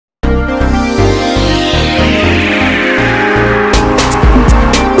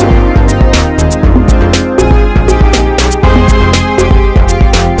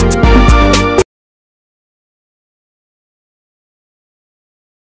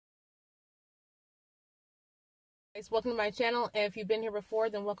Guys, welcome to my channel, and if you've been here before,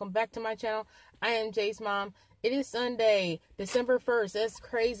 then welcome back to my channel. I am Jay's mom. It is Sunday, December 1st. That's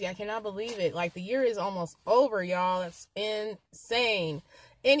crazy. I cannot believe it. Like, the year is almost over, y'all. That's insane.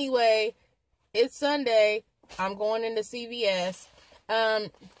 Anyway, it's Sunday. I'm going into CVS.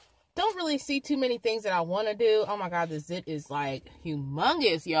 Don't really see too many things that I want to do. Oh my god, this zit is like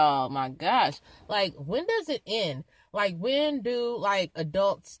humongous, y'all. My gosh. Like, when does it end? Like, when do like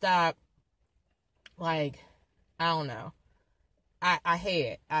adults stop, like, I don't know. I hate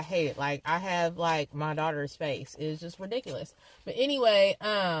it. I hate it. Like, I have like my daughter's face. It's just ridiculous. But anyway,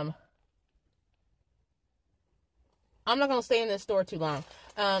 I'm not gonna stay in this store too long.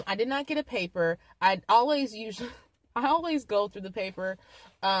 I did not get a paper. I always go through the paper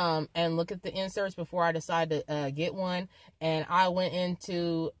and look at the inserts before I decide to get one. And I went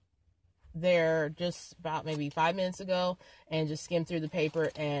into there just about maybe 5 minutes ago and just skimmed through the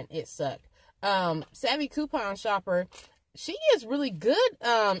paper, and it sucked. Savvy Coupon Shopper, she gets really good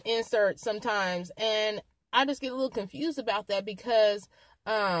inserts sometimes, and I just get a little confused about that because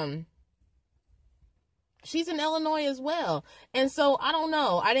she's in Illinois as well. And so I don't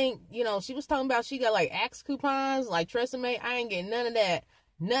know. I didn't, she was talking about she got like Axe coupons, like Tresemme. I ain't getting none of that.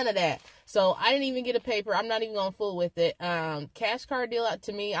 None of that. So I didn't even get a paper. I'm not even gonna fool with it. Cash card deal out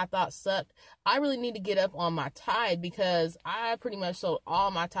to me, I thought sucked. I really need to get up on my Tide because I pretty much sold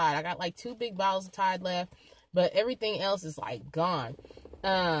all my Tide. I got like 2 big bottles of Tide left, but everything else is like gone.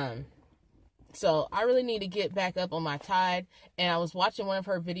 So I really need to get back up on my Tide. And I was watching one of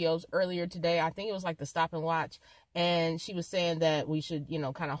her videos earlier today. I think it was like the Stop and Watch, and she was saying that we should,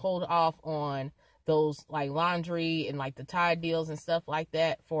 kind of hold off on those like laundry and like the Tide deals and stuff like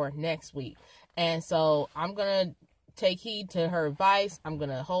that for next week. And so I'm gonna take heed to her advice. I'm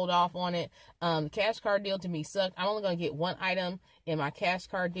gonna hold off on it. The cash card deal to me sucked. I'm only gonna get one item in my cash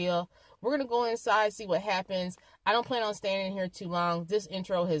card deal. We're gonna go inside, see what happens. I don't plan on staying in here too long. This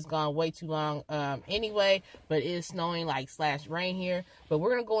intro has gone way too long anyway, but it is snowing like / rain here. But we're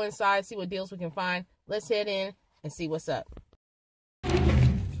gonna go inside, see what deals we can find. Let's head in and see what's up.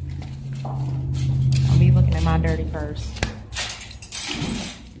 Be looking at my dirty purse.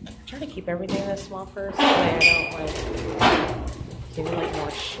 I try to keep everything in a small purse. That way I don't like give me like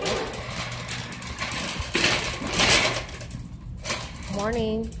more shit.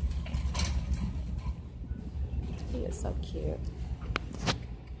 Morning. He is so cute.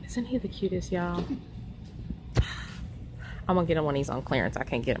 Isn't he the cutest, y'all? I'm gonna get him when he's on clearance. I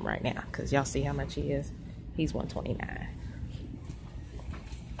can't get him right now because y'all see how much he is. He's $129.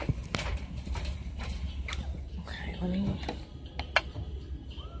 Let me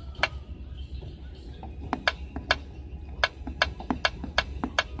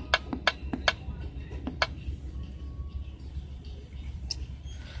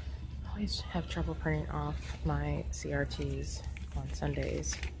always have trouble printing off my CRTs on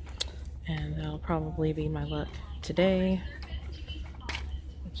Sundays, and that'll probably be my luck today,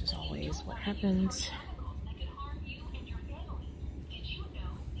 which is always what happens.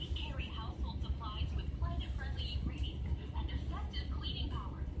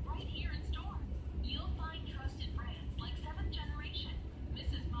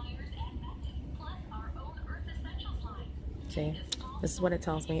 See, this is what it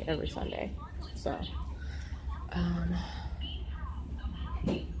tells me every Sunday. So, I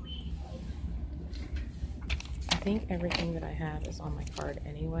think everything that I have is on my card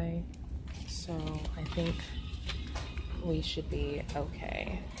anyway. So, I think we should be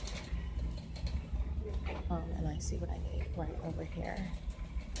okay. And I see what I need right over here.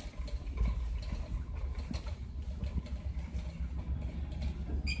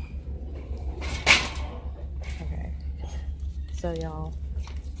 So y'all,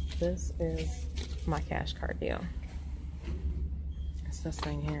 this is my cash card deal. It's this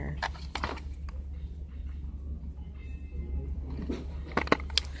thing here.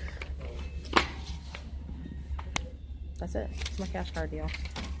 That's it. It's my cash card deal.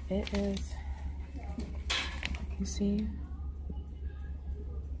 It is, you see,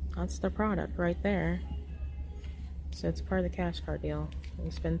 that's the product right there. So it's part of the cash card deal.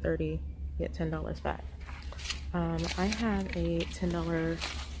 You spend $30, get $10 back. I have a $10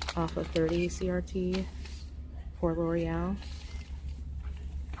 off of 30 CRT for L'Oreal.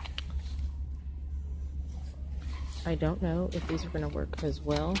 I don't know if these are going to work as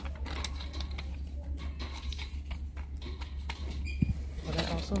well. But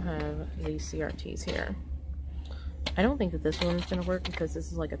I also have these CRTs here. I don't think that this one's going to work because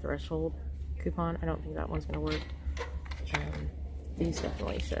this is like a threshold coupon. I don't think that one's going to work. These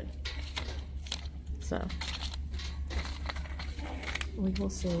definitely should. So we will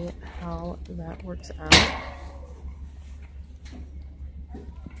see how that works out.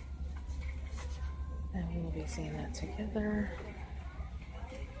 piecing that together.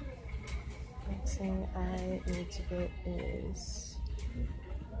 Next thing I need to get is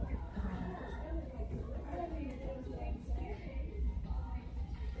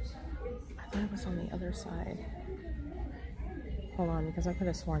I thought it was on the other side. Hold on, because I could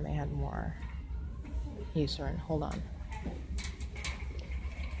have sworn they had more Eucerin. Hold on.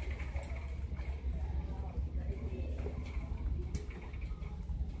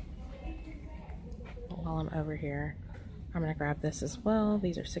 While I'm over here, I'm going to grab this as well.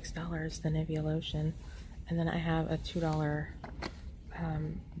 These are $6, the Nivea lotion. And then I have a $2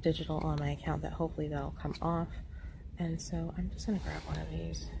 digital on my account that hopefully that'll come off. And so I'm just going to grab one of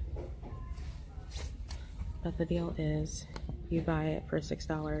these. But the deal is you buy it for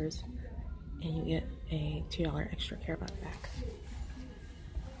 $6 and you get a $2 extra care buck back.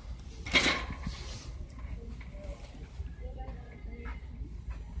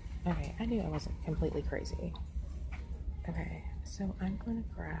 Okay, I knew I wasn't completely crazy. Okay, so I'm going to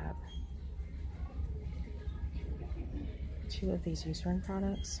grab 2 of these Eucerin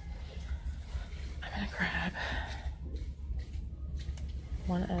products. I'm going to grab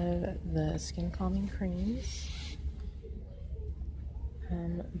one of the skin calming creams.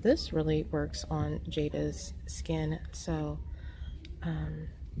 This really works on Jada's skin, so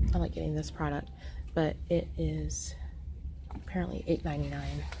I like getting this product, but it is apparently $8.99.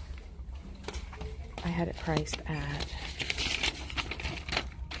 I had it priced at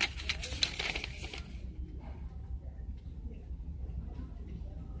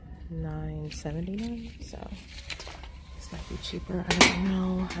 $9.79, so this might be cheaper. I don't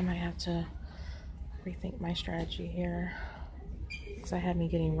know. I might have to rethink my strategy here, because I had me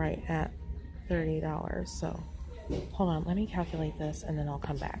getting right at $30. So hold on, let me calculate this and then I'll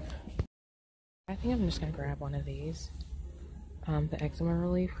come back. I think I'm just gonna grab one of these, the eczema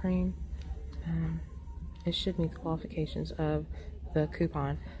relief cream. It should meet the qualifications of the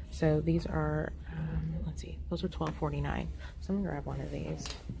coupon. So these are, let's see, those are $12.49. So I'm gonna grab one of these.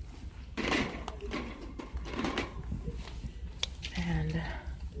 And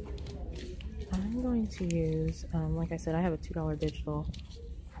I'm going to use, like I said, I have a $2 digital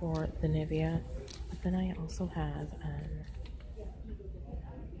for the Nivea, but then I also have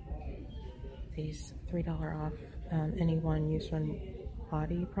these $3 off any one Eucerin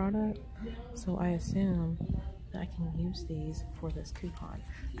body product. So I assume that I can use these for this coupon.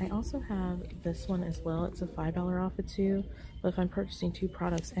 I also have this one as well. It's a $5 off of 2, but if I'm purchasing 2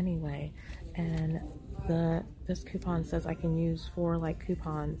 products anyway, and this coupon says I can use 4 like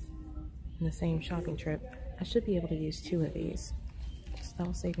coupons in the same shopping trip, I should be able to use 2 of these. So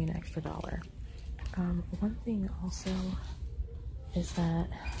that'll save me an extra $1. One thing also is that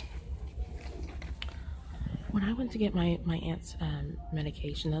when I went to get my aunt's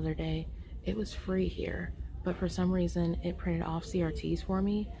medication the other day, it was free here, but for some reason it printed off CRTs for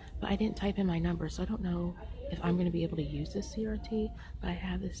me, but I didn't type in my number, so I don't know if I'm going to be able to use this CRT, but I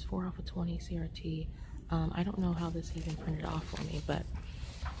have this 4 off of 20 CRT. I don't know how this even printed off for me, but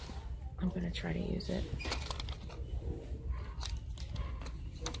I'm going to try to use it.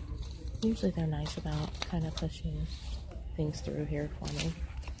 Usually they're nice about kind of pushing things through here for me.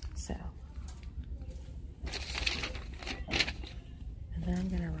 So, and then I'm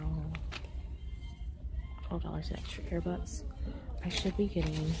going to roll $12 extra care bucks. I should be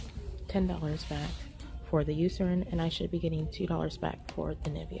getting $10 back for the Eucerin, and I should be getting $2 back for the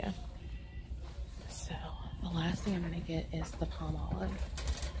Nivea. So the last thing I'm going to get is the palm olive.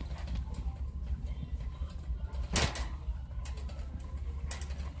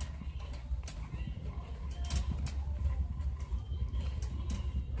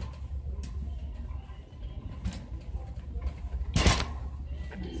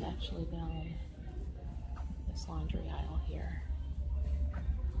 It's actually down this laundry aisle here.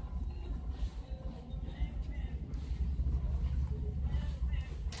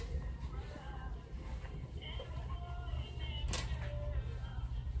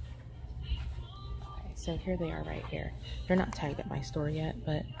 So here they are right here. They're not tagged at my store yet,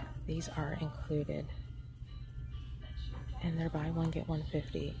 but these are included. And they're buy one, get one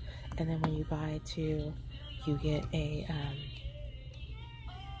 50. And then when you buy 2, you get a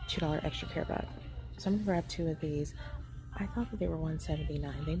 $2 extra care buck. So I'm gonna grab 2 of these. I thought that they were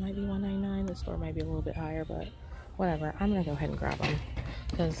 $1.79. They might be $1.99. The store might be a little bit higher, but whatever. I'm gonna go ahead and grab them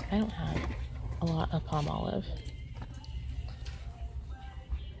because I don't have a lot of palm olive.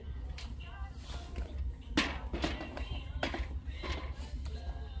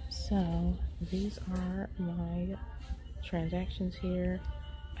 So these are my transactions here.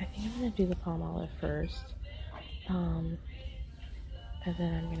 I think I'm gonna do the palm olive first, and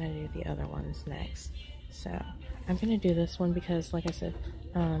then I'm gonna do the other ones next. So I'm gonna do this one because, like I said,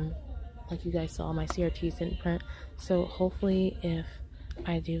 like you guys saw, my CRTs didn't print. So hopefully if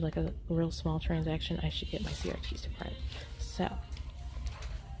I do like a real small transaction, I should get my CRTs to print. So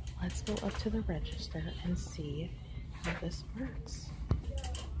let's go up to the register and see how this works.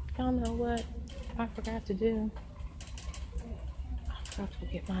 Y'all know what I forgot to do? I forgot to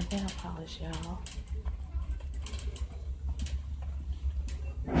get my nail polish, y'all.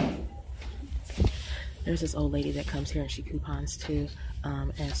 There's this old lady that comes here and she coupons too.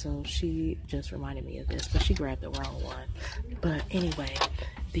 And so she just reminded me of this, but she grabbed the wrong one. But anyway,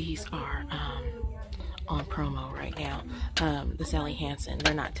 these are on promo right now. The Sally Hansen,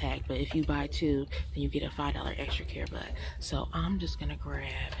 they're not tagged, but if you buy 2, then you get a $5 extra care buck. So I'm just gonna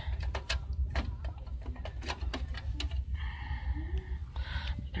grab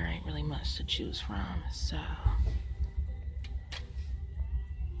there ain't really much to choose from, so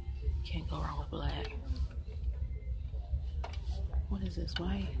can't go wrong with black. What is this,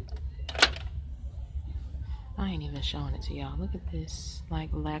 white? I ain't even showing it to y'all. Look at this, like,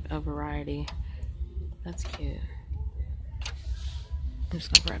 lack of variety. That's cute. I'm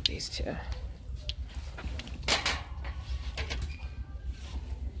just gonna grab these 2.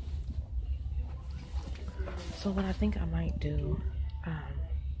 So what I think I might do,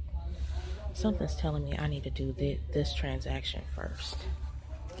 something's telling me I need to do this transaction first.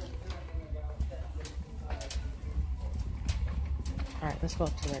 All right, let's go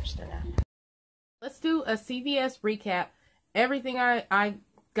up to the register now. Let's do a CVS recap. Everything I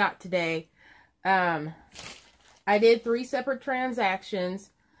got today. I did 3 separate transactions.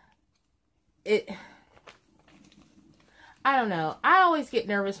 I don't know. I always get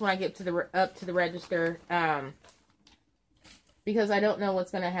nervous when I get to up to the register, because I don't know what's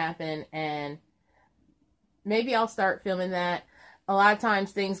going to happen, and maybe I'll start filming that. A lot of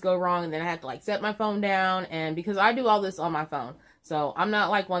times things go wrong, and then I have to like set my phone down, and because I do all this on my phone. So I'm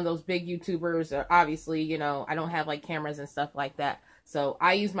not like one of those big YouTubers, or obviously, you know, I don't have like cameras and stuff like that. So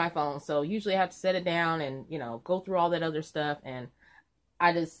I use my phone. So usually I have to set it down and, you know, go through all that other stuff, and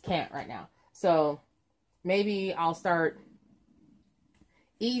I just can't right now. So maybe I'll start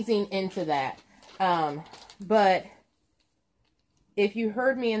easing into that. But if you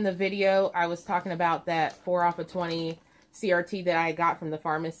heard me in the video, I was talking about that 4 off of 20 CRT that I got from the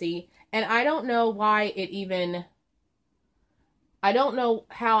pharmacy. And I don't know why it even... I don't know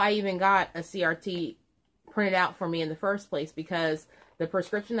how I even got a CRT printed out for me in the first place, because the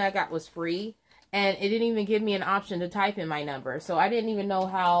prescription that I got was free, and it didn't even give me an option to type in my number. So I didn't even know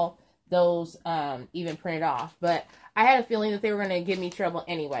how those even printed off. But I had a feeling that they were going to give me trouble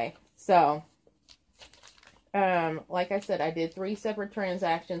anyway. So, like I said, I did 3 separate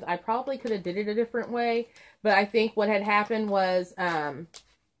transactions. I probably could have did it a different way, but I think what had happened was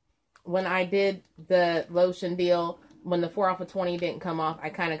when I did the lotion deal, when the 4 off of 20 didn't come off, I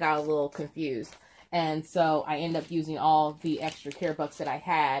kind of got a little confused. And so I ended up using all the extra care bucks that I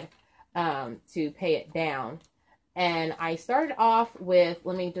had to pay it down. And I started off with,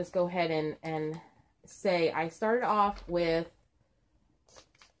 let me just go ahead and say, I started off with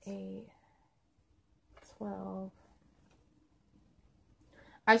a 12.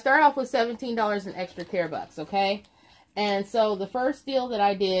 I started off with $17 in extra care bucks, okay? And so the first deal that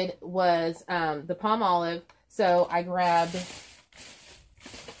I did was the Palmolive. So I grabbed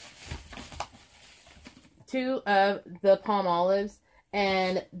 2 of the Palmolives,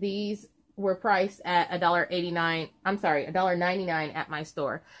 and these were priced at $1.89. I'm sorry, $1.99 at my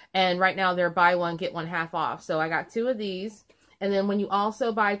store. And right now they're buy one get one half off. So I got 2 of these. And then when you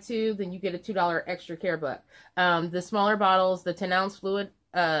also buy 2, then you get a $2 extra care buck. The smaller bottles, the 10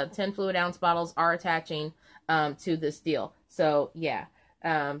 fluid ounce bottles are attaching to this deal. So yeah.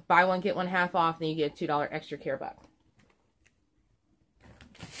 Buy one, get one half off, then you get a $2 extra care buck.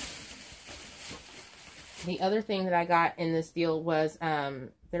 The other thing that I got in this deal was,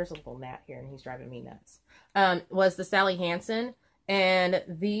 there's a little gnat here and he's driving me nuts, was the Sally Hansen. And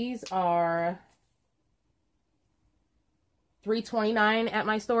these are $3.29 at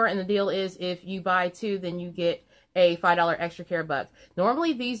my store. And the deal is if you buy 2, then you get a $5 extra care buck.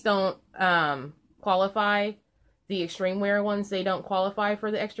 Normally these don't qualify. The extreme wear ones, they don't qualify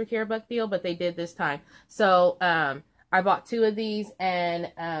for the extra care buck deal, but they did this time. So I bought 2 of these, and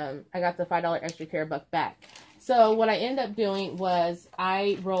I got the $5 extra care buck back. So what I ended up doing was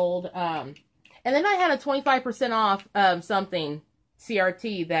I rolled, and then I had a 25% off something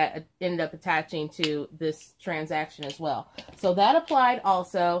CRT that ended up attaching to this transaction as well. So that applied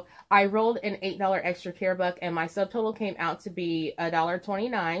also. I rolled an $8 extra care buck, and my subtotal came out to be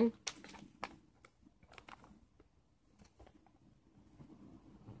 $1.29.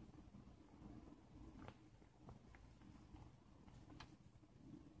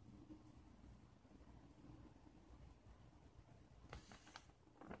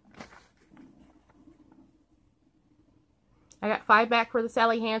 I got 5 back for the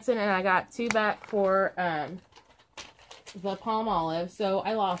Sally Hansen, and I got 2 back for the Palmolive, so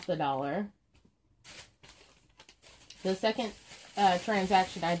I lost $1. The second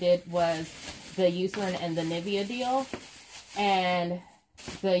transaction I did was the Eucerin and the Nivea deal, and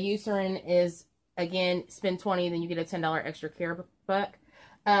the Eucerin is, again, spend 20, then you get a $10 extra care buck.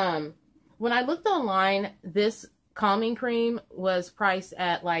 When I looked online, this calming cream was priced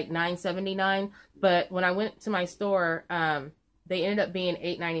at like $9.79, but when I went to my store, they ended up being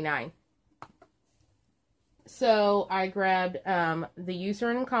 $8.99. So I grabbed the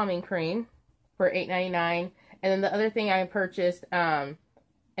Eucerin calming cream for $8.99, and then the other thing I purchased, and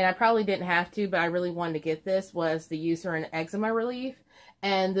I probably didn't have to, but I really wanted to get this, was the Eucerin eczema relief,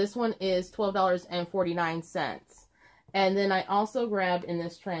 and this one is $12.49. And then I also grabbed in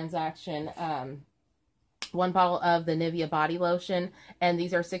this transaction 1 bottle of the Nivea body lotion, and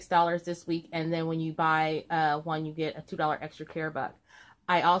these are $6 this week, and then when you buy one, you get a $2 extra care buck.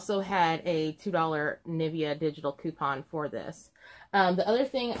 I also had a $2 Nivea digital coupon for this. The other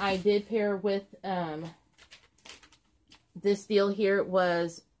thing I did pair with this deal here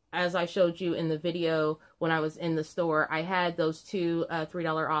was, as I showed you in the video when I was in the store, I had those 2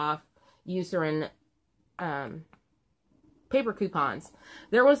 $3 off Eucerin paper coupons.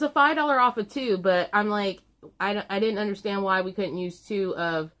 There was a $5 off of 2, but I'm like, I didn't understand why we couldn't use 2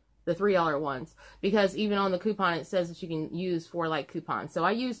 of the $3 ones, because even on the coupon it says that you can use 4 like coupons. So I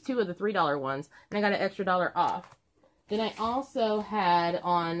used 2 of the $3 ones, and I got an extra $1 off. Then I also had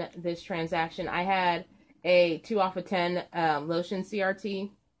on this transaction, I had a 2 off of 10 lotion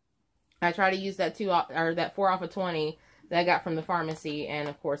CRT. I tried to use that 4 off of 20 that I got from the pharmacy, and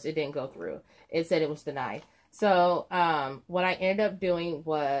of course it didn't go through. It said it was denied. So what I ended up doing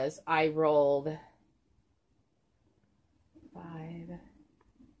was I rolled 5,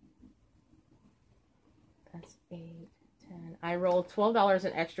 that's 8, 10. I rolled $12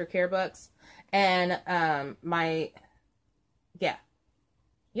 in extra care bucks, and I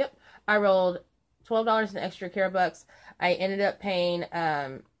rolled $12 in extra care bucks. I ended up paying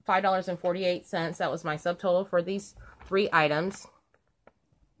 $5.48. That was my subtotal for these 3 items.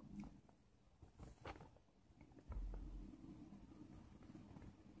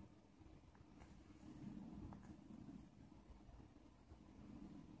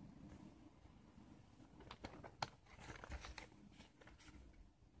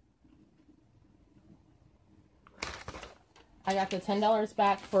 I got the $10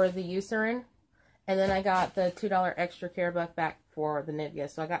 back for the Eucerin, and then I got the $2 extra care buck back for the Nivea.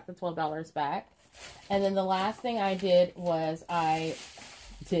 So I got the $12 back. And then the last thing I did was I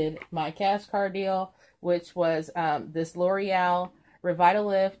did my cash card deal, which was this L'Oreal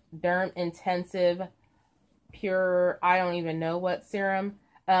Revitalift Derm Intensive Pure, I don't even know what serum.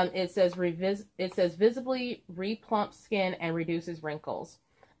 It says visibly replumps skin and reduces wrinkles.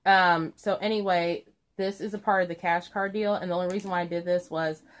 So anyway, this is a part of the cash card deal, and the only reason why I did this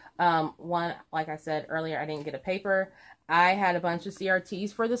was, one, like I said earlier, I didn't get a paper. I had a bunch of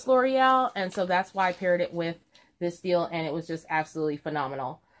CRTs for this L'Oreal, and so that's why I paired it with this deal, and it was just absolutely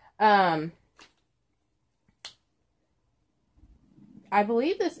phenomenal. I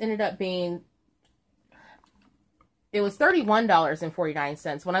believe this ended up being, it was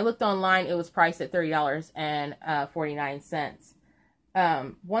 $31.49. When I looked online, it was priced at $30.49.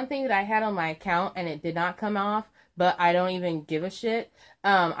 One thing that I had on my account, and it did not come off, but I don't even give a shit.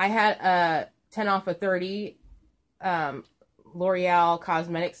 I had a 10 off of 30 L'Oreal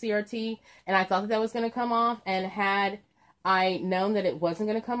Cosmetic CRT, and I thought that was going to come off, and had I known that it wasn't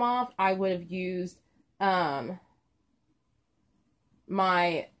going to come off, I would have used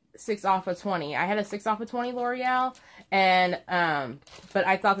my 6 off of 20. I had a 6 off of 20 L'Oreal, and but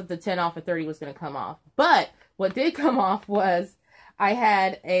I thought that the 10 off of 30 was going to come off. But what did come off was I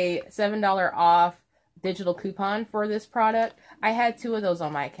had a $7 off digital coupon for this product. I had 2 of those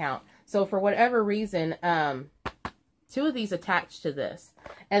on my account. So for whatever reason, 2 of these attached to this.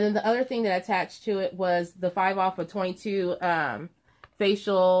 And then the other thing that attached to it was the 5 off of 22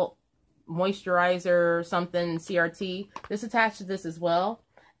 facial moisturizer something CRT. This attached to this as well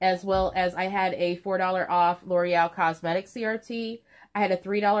as I had a $4 off L'Oreal Cosmetic CRT. I had a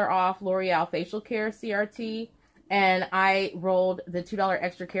 $3 off L'Oreal Facial Care CRT. And I rolled the $2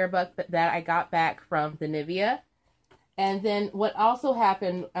 extra care buck that I got back from the Nivea. And then what also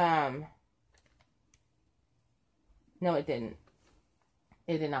happened, no, it didn't.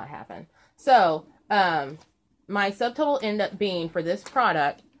 It did not happen. So, my subtotal ended up being for this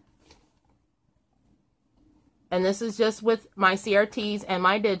product, and this is just with my CRTs and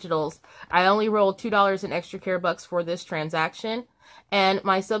my digitals, I only rolled $2 in extra care bucks for this transaction, and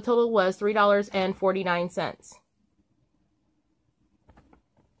my subtotal was $3.49.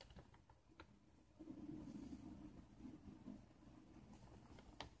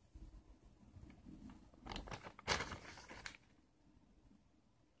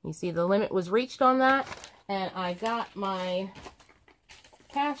 You see the limit was reached on that. And I got my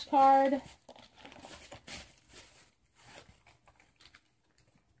cash card.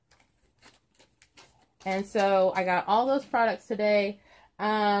 And so I got all those products today.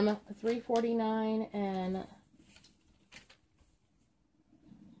 $3.49 and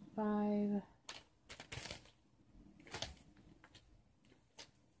 $5.48,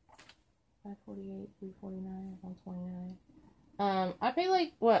 $3.49, $1.29. I paid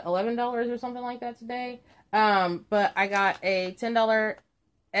like what, $11 or something like that today. But I got a $10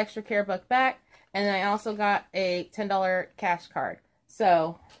 extra care buck back, and then I also got a $10 cash card.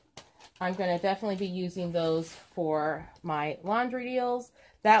 So I'm going to definitely be using those for my laundry deals.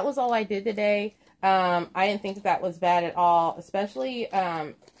 That was all I did today. I didn't think that was bad at all, especially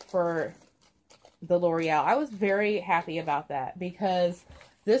for the L'Oreal. I was very happy about that because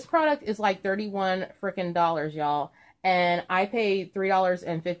this product is like $31 freaking dollars, y'all. And I paid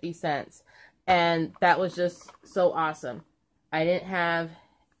 $3.50. And that was just so awesome. I didn't have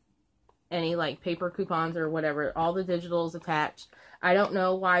any like paper coupons or whatever. All the digitals attached. I don't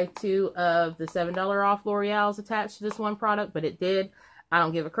know why 2 of the $7 off L'Oreal's attached to this one product, but it did. I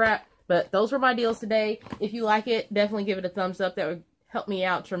don't give a crap. But those were my deals today. If you like it, definitely give it a thumbs up. That would help me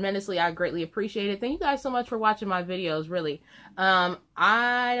out tremendously. I greatly appreciate it. Thank you guys so much for watching my videos, really.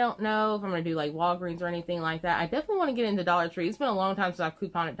 I don't know if I'm going to do like Walgreens or anything like that. I definitely want to get into Dollar Tree. It's been a long time since I've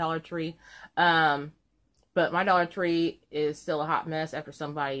couponed at Dollar Tree. But my Dollar Tree is still a hot mess after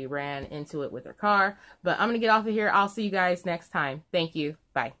somebody ran into it with their car. But I'm going to get off of here. I'll see you guys next time. Thank you.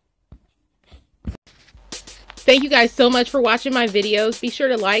 Bye. Thank you guys so much for watching my videos. Be sure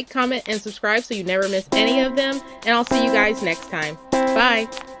to like, comment, and subscribe so you never miss any of them. And I'll see you guys next time. Bye.